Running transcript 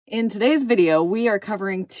In today's video, we are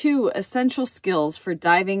covering 2 essential skills for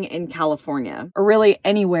diving in California, or really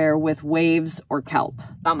anywhere with waves or kelp.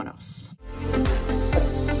 Vámonos.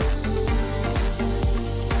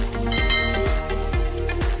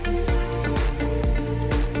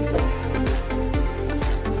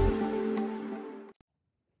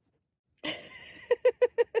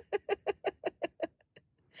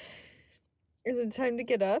 Is it time to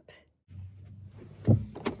get up?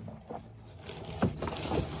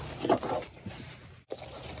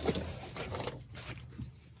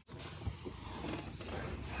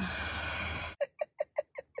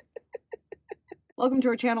 Welcome to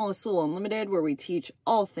our channel, Azul Unlimited, where we teach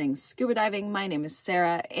all things scuba diving. My name is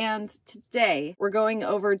Sarah, and today we're going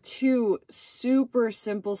over 2 super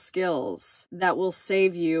simple skills that will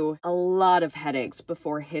save you a lot of headaches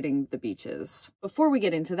before hitting the beaches. Before we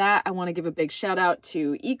get into that, I want to give a big shout out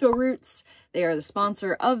to Eco Roots. They are the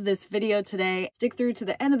sponsor of this video today. Stick through to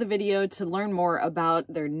the end of the video to learn more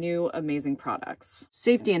about their new amazing products.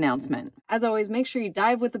 Safety announcement. As always, make sure you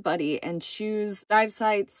dive with a buddy and choose dive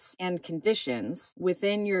sites and conditions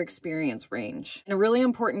within your experience range. And a really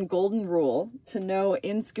important golden rule to know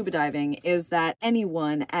in scuba diving is that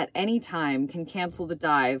anyone at any time can cancel the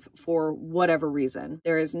dive for whatever reason.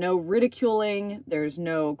 There is no ridiculing, there's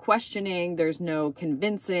no questioning, there's no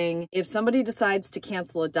convincing. If somebody decides to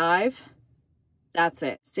cancel a dive, that's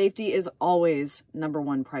it. Safety is always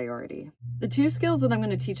 #1 priority. The 2 skills that I'm going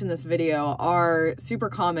to teach in this video are super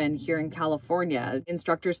common here in California.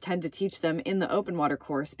 Instructors tend to teach them in the open water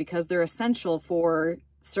course because they're essential for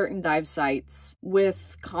certain dive sites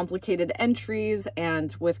with complicated entries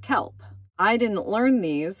and with kelp. I didn't learn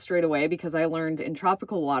these straight away because I learned in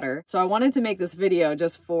tropical water. So I wanted to make this video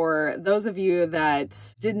just for those of you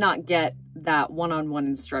that did not get that one-on-one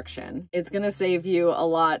instruction. It's going to save you a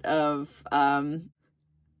lot of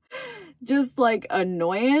just like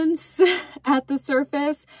annoyance at the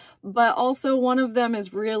surface, but also one of them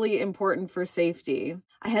is really important for safety.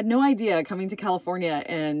 I had no idea coming to California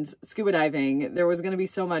and scuba diving there was going to be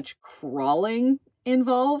so much crawling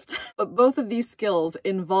involved, but both of these skills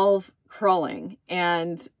involve crawling,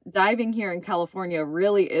 and diving here in California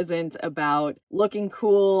really isn't about looking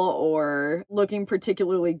cool or looking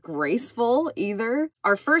particularly graceful either.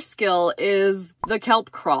 Our first skill is the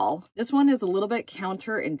kelp crawl. This one is a little bit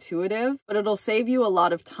counterintuitive, but it'll save you a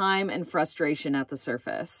lot of time and frustration at the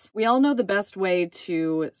surface. We all know the best way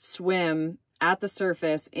to swim at the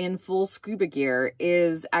surface in full scuba gear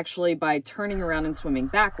is actually by turning around and swimming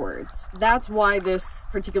backwards. That's why this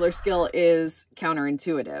particular skill is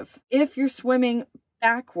counterintuitive. If you're swimming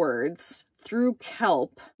backwards through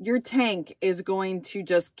kelp, your tank is going to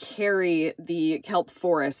just carry the kelp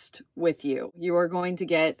forest with you. You are going to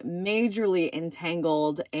get majorly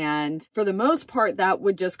entangled, and for the most part that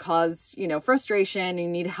would just cause, frustration. You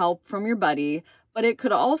need help from your buddy. But it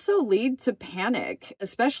could also lead to panic,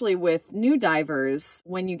 especially with new divers.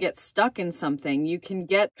 When you get stuck in something, you can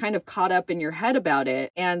get kind of caught up in your head about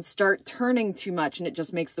it and start turning too much, and it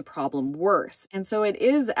just makes the problem worse. And so it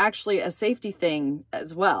is actually a safety thing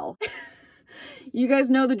as well. You guys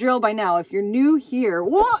know the drill by now. If you're new here,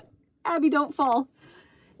 what? Abby, don't fall.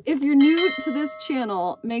 If you're new to this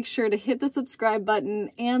channel, make sure to hit the subscribe button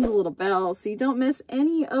and the little bell so you don't miss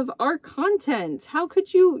any of our content. How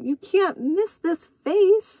could you? You can't miss this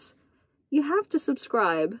face. You have to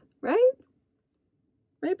subscribe, right?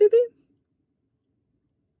 Right, baby?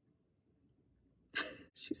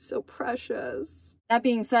 She's so precious. That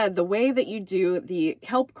being said, the way that you do the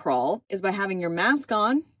kelp crawl is by having your mask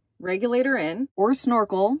on, regulator in, or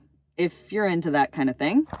snorkel, if you're into that kind of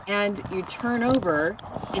thing, and you turn over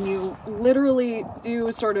and you literally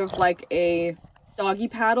do sort of like a doggy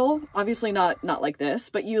paddle. Obviously not like this,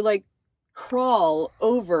 but you like crawl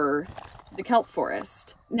over the kelp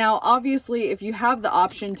forest. Now, obviously, if you have the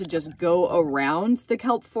option to just go around the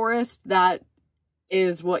kelp forest, that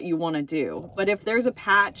is what you want to do. But if there's a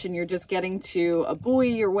patch and you're just getting to a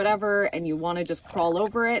buoy or whatever and you want to just crawl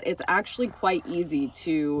over it, it's actually quite easy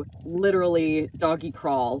to literally doggy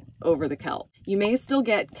crawl over the kelp. You may still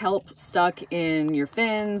get kelp stuck in your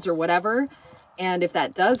fins or whatever, and if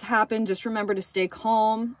that does happen, just remember to stay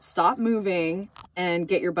calm, stop moving, and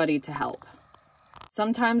get your buddy to help.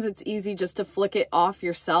 Sometimes it's easy just to flick it off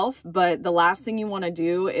yourself, but the last thing you want to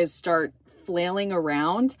do is start flailing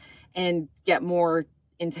around and get more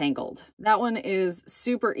entangled. That one is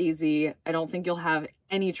super easy. I don't think you'll have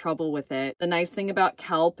any trouble with it. The nice thing about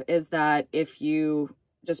kelp is that if you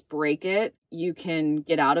just break it, you can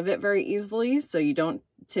get out of it very easily. So you don't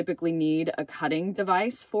typically need a cutting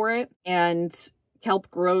device for it. And kelp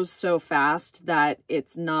grows so fast that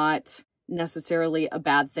it's not necessarily a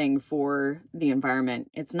bad thing for the environment.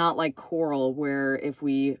 It's not like coral where if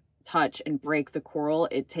we touch and break the coral,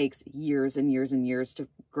 it takes years and years and years to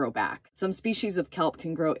grow back. Some species of kelp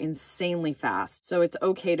can grow insanely fast, so it's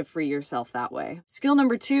okay to free yourself that way. Skill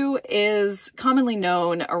number 2 is commonly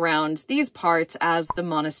known around these parts as the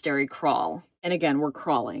monastery crawl. And again, we're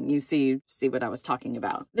crawling. You see what I was talking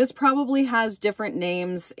about. This probably has different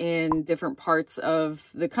names in different parts of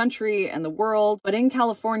the country and the world, but in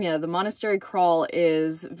California, the monastery crawl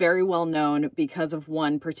is very well known because of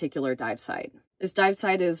one particular dive site. This dive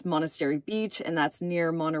site is Mortuary Beach, and that's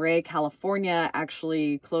near Monterey, California,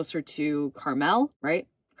 actually closer to Carmel, right?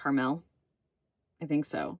 Carmel. I think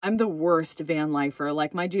so. I'm the worst van lifer.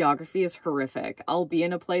 Like, my geography is horrific. I'll be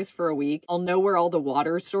in a place for a week. I'll know where all the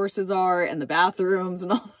water sources are and the bathrooms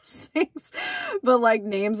and all those things. But like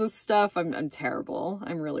names of stuff, I'm terrible.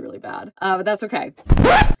 I'm really, really bad. But that's okay.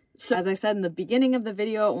 So as I said in the beginning of the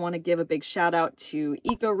video, I want to give a big shout out to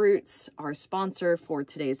EcoRoots, our sponsor for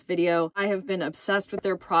today's video. I have been obsessed with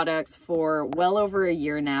their products for well over a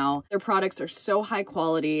year now. Their products are so high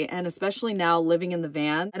quality, and especially now living in the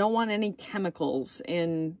van, I don't want any chemicals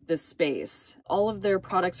in this space. All of their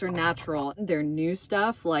products are natural. Their new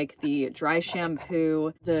stuff like the dry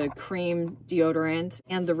shampoo, the cream deodorant,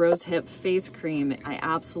 and the rose hip face cream, I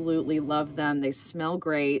absolutely love them. They smell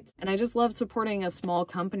great, and I just love supporting a small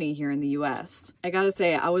company here in the US. I gotta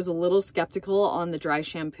say, I was a little skeptical on the dry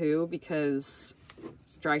shampoo because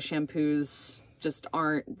dry shampoos just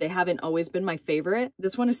they haven't always been my favorite.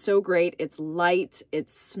 This one is so great. It's light, it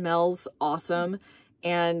smells awesome,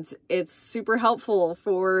 and it's super helpful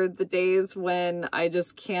for the days when I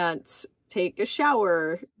just can't take a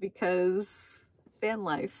shower because van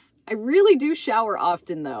life. I really do shower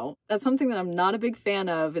often though. That's something that I'm not a big fan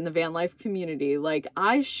of in the van life community. Like,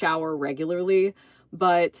 I shower regularly,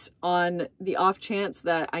 but on the off chance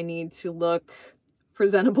that I need to look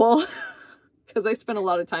presentable, because I spend a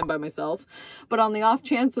lot of time by myself, but on the off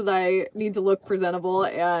chance that I need to look presentable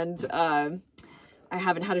and I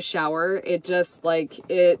haven't had a shower, it just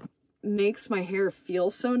it makes my hair feel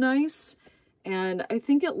so nice. And I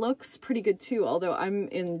think it looks pretty good too, although I'm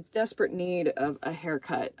in desperate need of a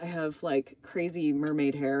haircut. I have like crazy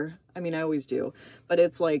mermaid hair. I mean, I always do, but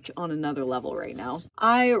it's like on another level right now.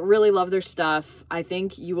 I really love their stuff. I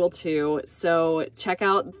think you will too. So check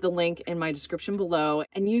out the link in my description below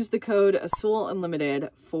and use the code Azul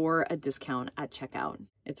Unlimited for a discount at checkout.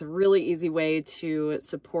 It's a really easy way to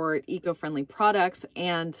support eco-friendly products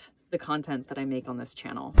and the content that I make on this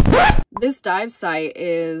channel. This dive site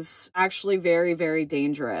is actually very, very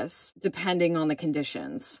dangerous depending on the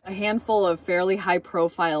conditions. A handful of fairly high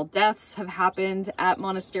profile deaths have happened at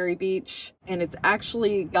Mortuary Beach, and it's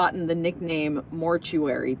actually gotten the nickname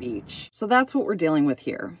Mortuary Beach. So that's what we're dealing with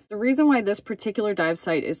here. The reason why this particular dive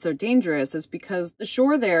site is so dangerous is because the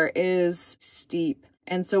shore there is steep.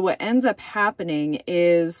 And so what ends up happening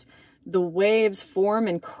is the waves form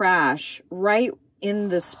and crash right in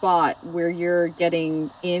the spot where you're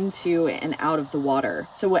getting into and out of the water.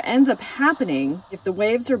 So what ends up happening, if the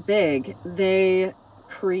waves are big, they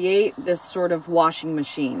create this sort of washing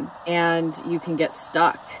machine and you can get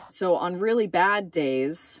stuck. So on really bad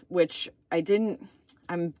days, which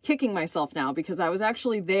I'm kicking myself now because I was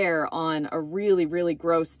actually there on a really, really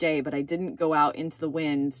gross day, but I didn't go out into the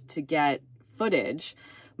wind to get footage,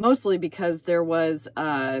 mostly because there was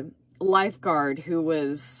a lifeguard who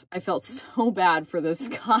I felt so bad for this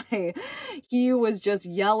guy. He was just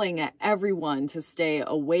yelling at everyone to stay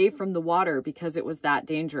away from the water because it was that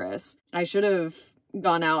dangerous. I should have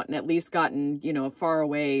gone out and at least gotten, a far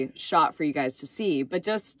away shot for you guys to see, but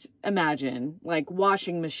just imagine like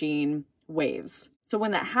washing machine waves. So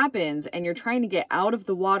when that happens and you're trying to get out of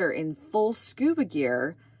the water in full scuba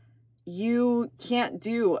gear, you can't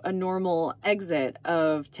do a normal exit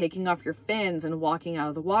of taking off your fins and walking out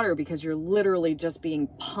of the water because you're literally just being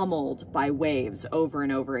pummeled by waves over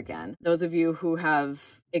and over again. Those of you who have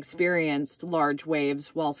experienced large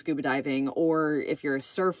waves while scuba diving, or if you're a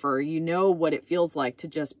surfer, you know what it feels like to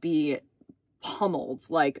just be pummeled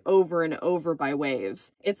like over and over by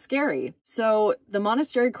waves. It's scary. So the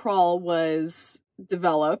monastery crawl was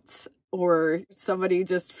developed, or somebody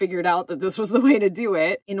just figured out that this was the way to do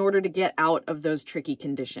it in order to get out of those tricky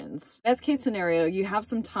conditions. Best case scenario, you have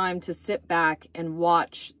some time to sit back and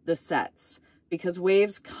watch the sets because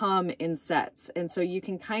waves come in sets. And so you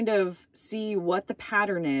can kind of see what the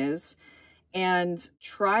pattern is and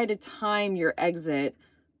try to time your exit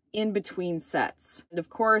in between sets. And of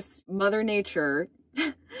course, Mother Nature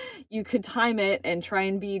You could time it and try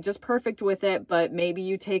and be just perfect with it, but maybe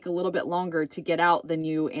you take a little bit longer to get out than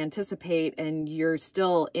you anticipate and you're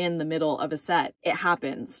still in the middle of a set. It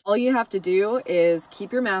happens. All you have to do is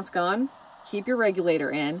keep your mask on, keep your regulator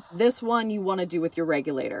in. This one you want to do with your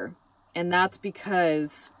regulator. And that's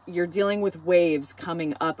because you're dealing with waves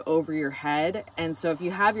coming up over your head. And so if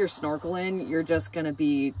you have your snorkel in, you're just gonna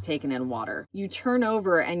be taken in water. You turn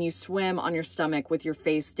over and you swim on your stomach with your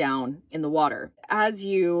face down in the water. As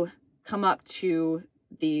you come up to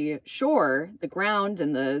the shore, the ground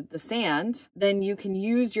and the sand, then you can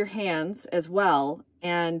use your hands as well.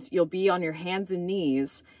 And you'll be on your hands and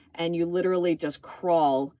knees and you literally just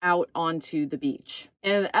crawl out onto the beach.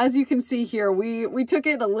 And as you can see here, we took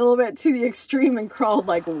it a little bit to the extreme and crawled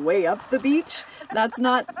like way up the beach. That's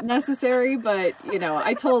not necessary, but you know,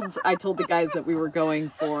 I told the guys that we were going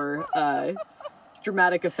for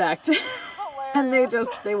dramatic effect. And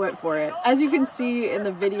they went for it. As you can see in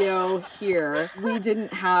the video here, we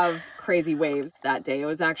didn't have crazy waves that day. It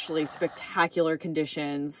was actually spectacular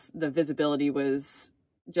conditions. The visibility was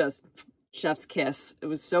just chef's kiss. It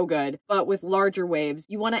was so good. But with larger waves,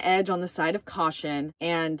 you want to edge on the side of caution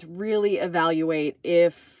and really evaluate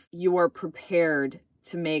if you are prepared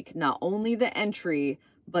to make not only the entry,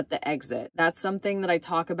 but the exit. That's something that I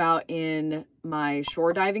talk about in my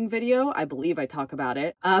shore diving video. I believe I talk about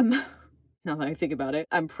it. Now that I think about it,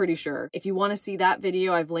 I'm pretty sure. If you want to see that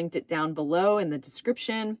video, I've linked it down below in the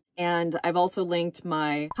description. And I've also linked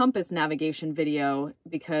my compass navigation video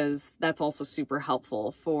because that's also super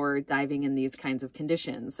helpful for diving in these kinds of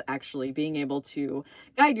conditions, actually being able to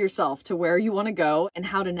guide yourself to where you want to go and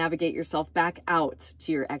how to navigate yourself back out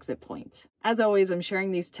to your exit point. As always, I'm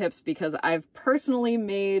sharing these tips because I've personally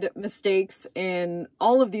made mistakes in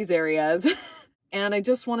all of these areas. And I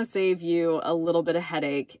just want to save you a little bit of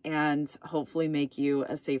headache and hopefully make you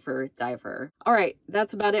a safer diver. All right,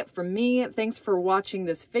 that's about it from me. Thanks for watching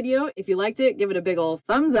this video. If you liked it, give it a big ol'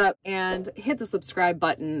 thumbs up and hit the subscribe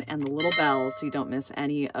button and the little bell so you don't miss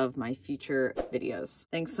any of my future videos.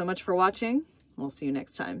 Thanks so much for watching. We'll see you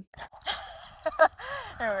next time.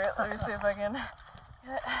 Alright, let me see if I can.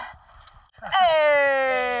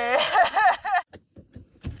 Hey!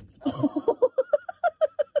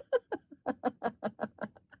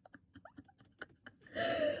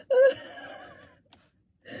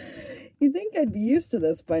 You'd think I'd be used to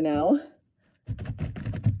this by now.